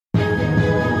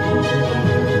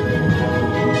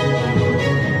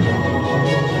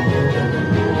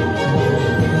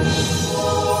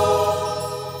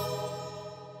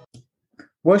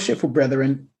Worshipful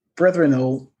brethren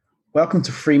all, welcome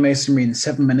to Freemasonry in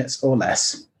 7 minutes or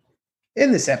less.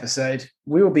 In this episode,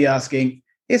 we will be asking,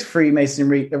 is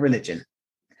Freemasonry a religion?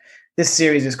 This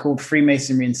series is called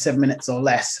Freemasonry in 7 minutes or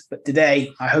less, but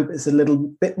today I hope it's a little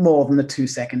bit more than a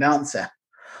 2-second answer.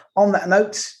 On that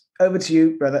note, over to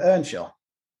you, Brother Earnshaw.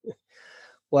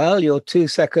 Well, your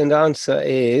 2-second answer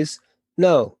is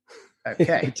no.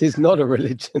 Okay. It is not a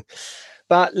religion.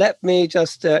 But let me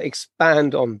just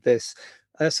expand on this.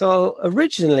 So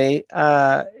originally,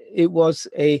 it was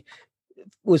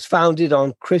founded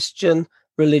on Christian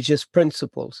religious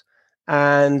principles.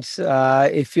 And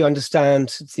if you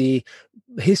understand the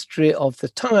history of the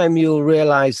time, you'll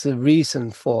realize the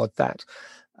reason for that.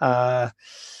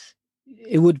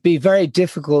 It would be very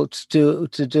difficult to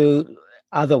do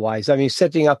otherwise. I mean,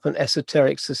 setting up an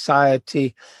esoteric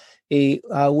society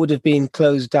would have been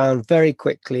closed down very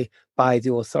quickly by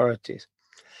the authorities.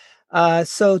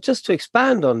 So just to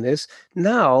expand on this,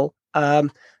 now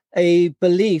a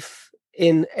belief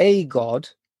in a God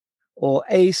or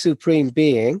a supreme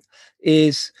being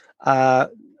is the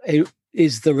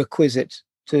requisite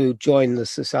to join the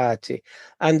society.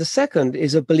 And the second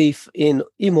is a belief in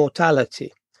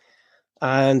immortality.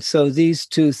 And so these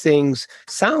two things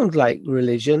sound like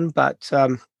religion, but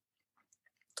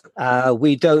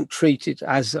we don't treat it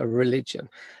as a religion.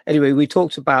 Anyway, we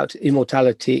talked about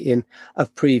immortality in a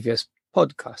previous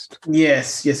podcast.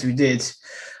 Yes, we did.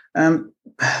 From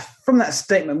that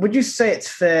statement, would you say it's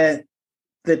fair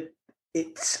that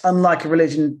it's unlike a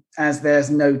religion as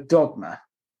there's no dogma?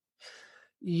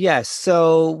 Yes,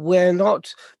 so we're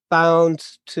not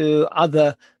bound to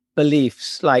other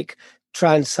beliefs like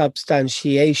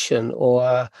transubstantiation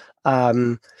or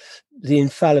the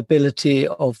infallibility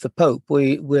of the Pope.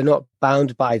 We're not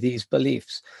bound by these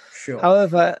beliefs. Sure.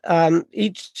 However,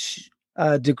 each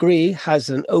degree has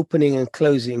an opening and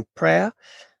closing prayer,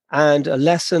 and a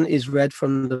lesson is read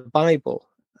from the Bible.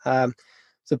 The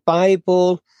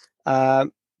Bible,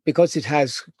 because it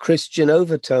has Christian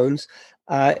overtones,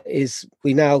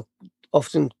 we now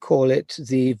often call it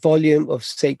the volume of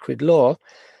sacred law,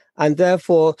 and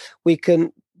therefore we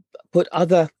can put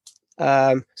other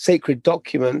sacred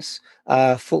documents,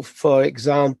 for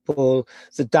example,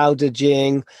 the Tao Te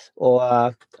Ching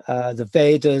or the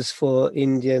Vedas for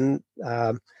Indian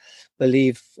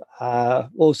belief,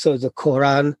 also the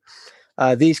Quran.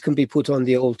 These can be put on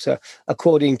the altar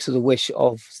according to the wish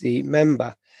of the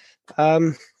member.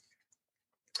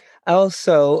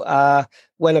 Also,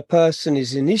 when a person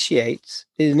is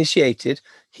initiated,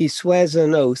 he swears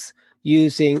an oath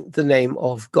using the name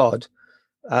of God,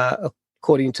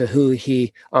 according to who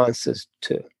he answers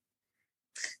to.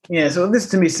 Yeah, so this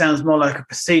to me sounds more like a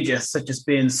procedure, such as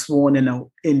being sworn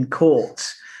in court,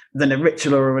 than a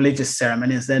ritual or a religious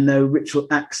ceremony. Is there no ritual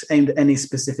acts aimed at any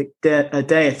specific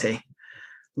deity?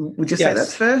 Would you say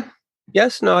that's fair?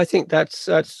 Yes, no, I think that's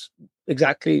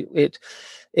exactly it.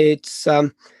 It's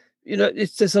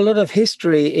there's a lot of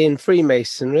history in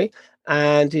Freemasonry,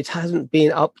 and it hasn't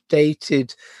been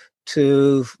updated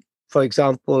to, for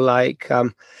example, like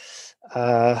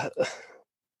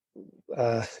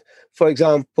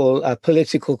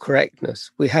political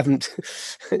correctness. We haven't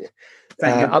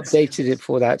updated it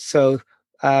for that. So,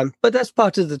 but that's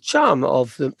part of the charm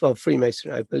of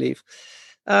Freemasonry, I believe.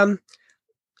 I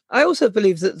also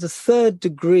believe that the third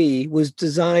degree was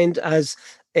designed as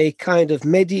a kind of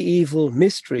medieval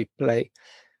mystery play.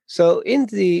 So in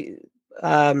the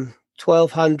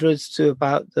 1200s to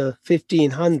about the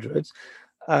 1500s,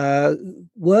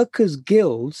 workers'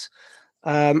 guilds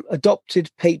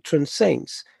adopted patron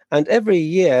saints. And every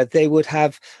year they would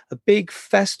have a big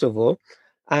festival.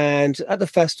 And at the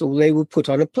festival, they would put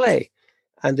on a play.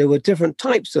 And there were different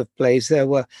types of plays. There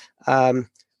were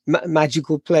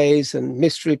magical plays and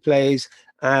mystery plays,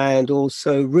 and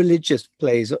also religious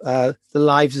plays, the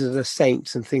lives of the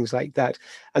saints and things like that.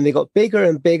 And they got bigger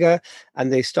and bigger,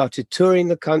 and they started touring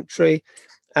the country.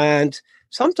 And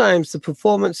sometimes the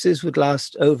performances would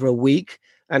last over a week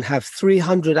and have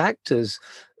 300 actors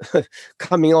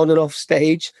coming on and off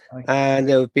stage. Okay. And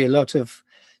there would be a lot of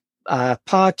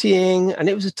partying, and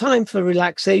it was a time for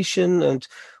relaxation, and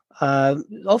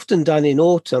often done in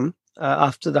autumn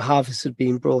after the harvest had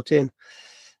been brought in.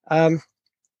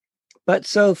 But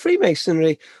so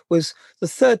Freemasonry was the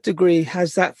third degree,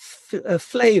 has that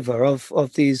flavor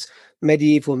of these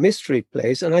medieval mystery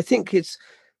plays. And I think it's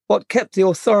what kept the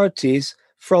authorities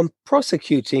from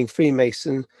prosecuting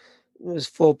Freemasons was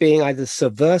for being either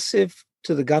subversive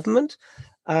to the government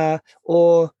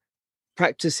or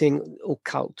practicing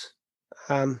occult.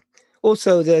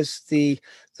 Also, there's the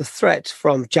threat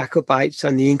from Jacobites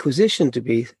and the Inquisition to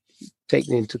be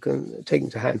taken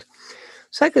to hand.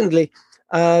 Secondly,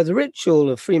 the ritual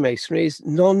of Freemasonry is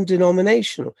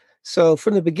non-denominational. So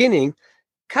from the beginning,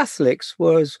 Catholics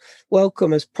were as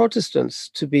welcome as Protestants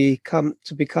to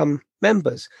become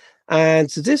members, and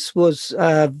this was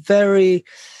very.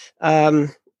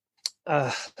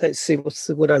 Let's see, what's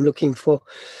the word I'm looking for?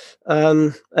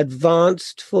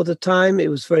 Advanced for the time. It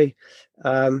was very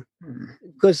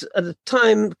because at the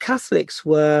time Catholics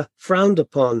were frowned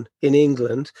upon in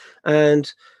England,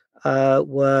 and there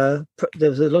was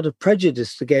a lot of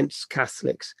prejudice against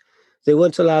Catholics. They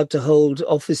weren't allowed to hold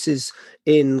offices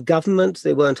in government.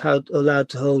 They weren't allowed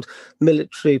to hold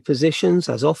military positions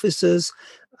as officers.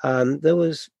 There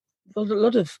was a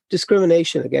lot of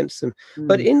discrimination against them.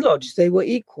 But in Lodge, they were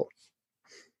equal.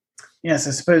 Yes,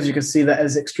 I suppose you could see that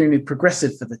as extremely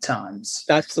progressive for the times.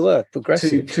 That's the word,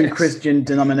 progressive. Two Christian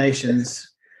denominations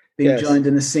being joined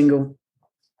in a single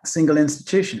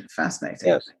institution.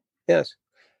 Fascinating. Yes.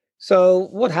 So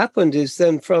what happened is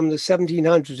then from the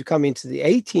 1700s to come into the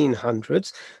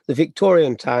 1800s, the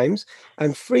Victorian times,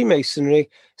 and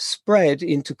Freemasonry spread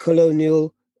into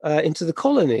into the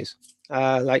colonies,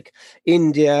 like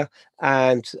India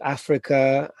and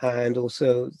Africa and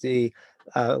also the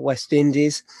West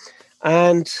Indies.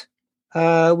 And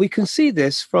we can see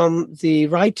this from the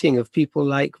writing of people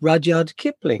like Rudyard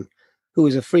Kipling, who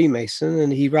was a Freemason,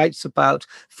 and he writes about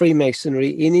Freemasonry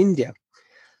in India.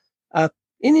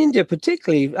 In India,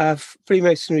 particularly,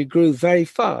 Freemasonry grew very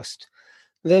fast.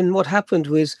 Then what happened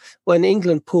was when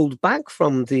England pulled back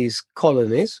from these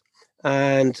colonies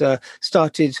and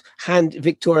started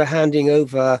Victoria handing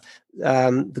over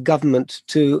the government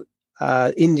to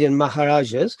Indian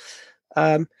Maharajas,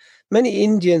 many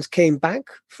Indians came back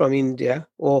from India,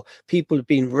 or people had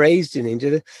been raised in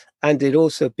India, and they'd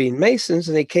also been Masons,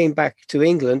 and they came back to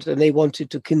England and they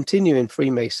wanted to continue in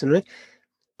Freemasonry,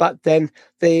 but then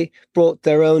they brought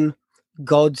their own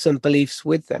gods and beliefs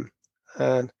with them.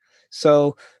 And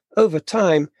so over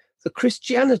time, the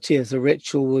Christianity of the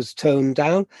ritual was toned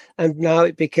down, and now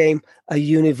it became a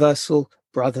universal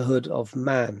brotherhood of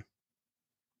man.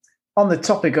 On the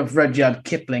topic of Rudyard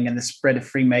Kipling and the spread of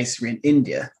Freemasonry in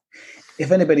India,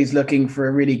 if anybody's looking for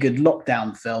a really good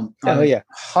lockdown film, I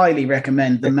highly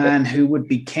recommend The Man Who Would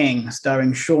Be King,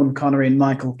 starring Sean Connery and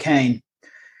Michael Caine.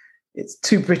 It's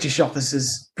two British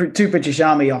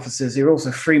Army officers who are also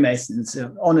Freemasons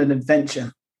on an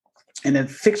adventure in a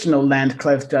fictional land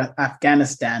close to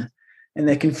Afghanistan, and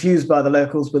they're confused by the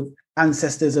locals with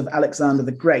ancestors of Alexander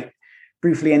the Great,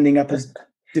 briefly ending up as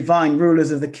divine rulers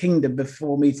of the kingdom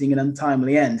before meeting an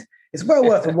untimely end. It's well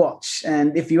worth a watch,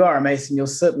 and if you are a Mason, you'll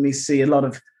certainly see a lot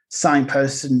of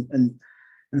signposts and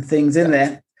things in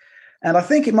there. And I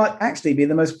think it might actually be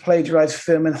the most plagiarized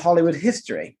film in Hollywood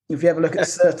history. If you ever look at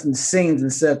certain scenes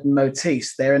and certain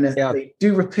motifs, they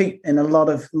do repeat in a lot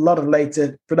of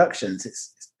later productions.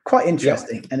 It's quite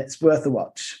interesting, and it's worth a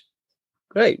watch.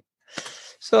 Great.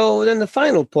 So then the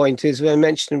final point is, we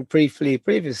mentioned briefly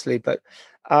previously, but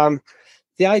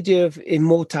the idea of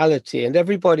immortality, and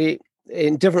everybody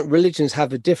in different religions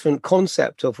have a different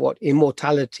concept of what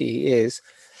immortality is.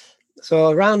 So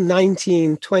around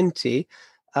 1920,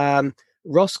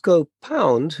 Roscoe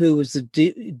Pound, who was the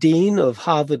dean of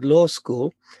Harvard Law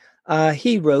School,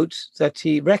 he wrote that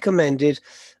he recommended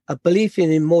a belief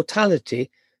in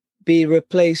immortality be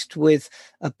replaced with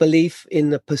a belief in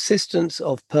the persistence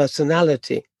of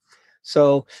personality.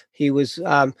 So he was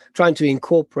trying to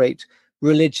incorporate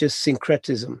religious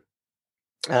syncretism.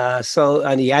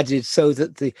 And he added, so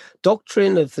that the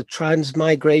doctrine of the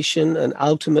transmigration and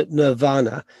ultimate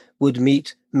nirvana would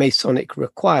meet Masonic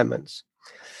requirements.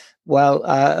 Well,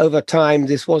 over time,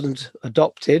 this wasn't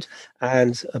adopted,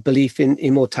 and a belief in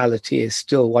immortality is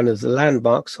still one of the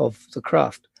landmarks of the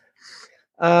craft.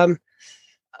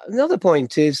 Another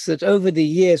point is that over the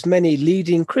years, many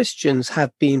leading Christians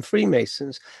have been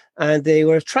Freemasons, and they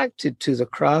were attracted to the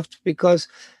craft because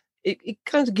it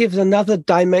kind of gives another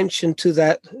dimension to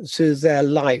their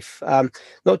life,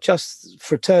 not just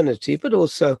fraternity, but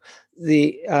also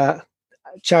the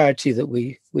charity that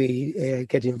we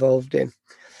get involved in.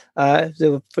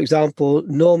 There were, for example,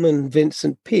 Norman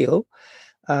Vincent Peale,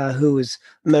 who was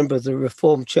a member of the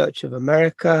Reformed Church of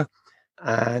America,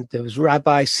 and there was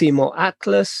Rabbi Seymour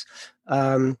Atlas,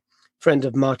 friend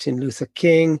of Martin Luther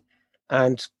King,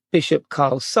 and Bishop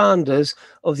Carl Sanders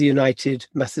of the United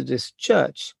Methodist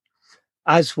Church,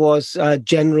 as was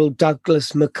General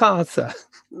Douglas MacArthur.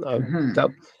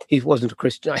 He wasn't a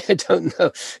Christian, I don't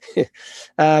know.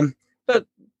 But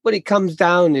what it comes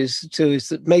down is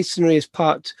that Masonry is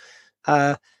part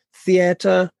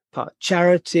theater, part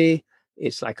charity.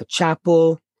 It's like a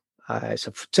chapel. It's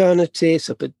a fraternity. It's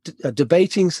a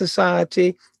debating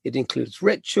society. It includes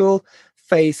ritual,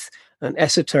 faith and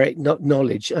esoteric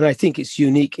knowledge. And I think it's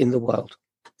unique in the world.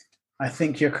 I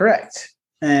think you're correct.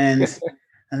 And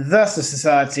thus the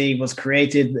society was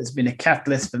created that's been a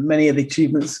catalyst for many of the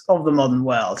achievements of the modern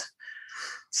world.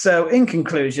 So in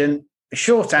conclusion, the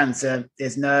short answer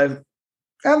is no,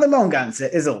 and the long answer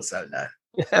is also no.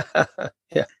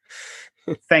 Yeah.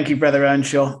 Thank you, Brother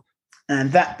Earnshaw.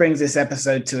 And that brings this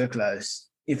episode to a close.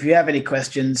 If you have any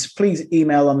questions, please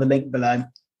email on the link below.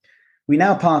 We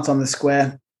now part on the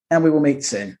square, and we will meet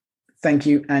soon. Thank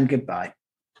you and goodbye.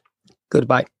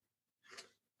 Goodbye.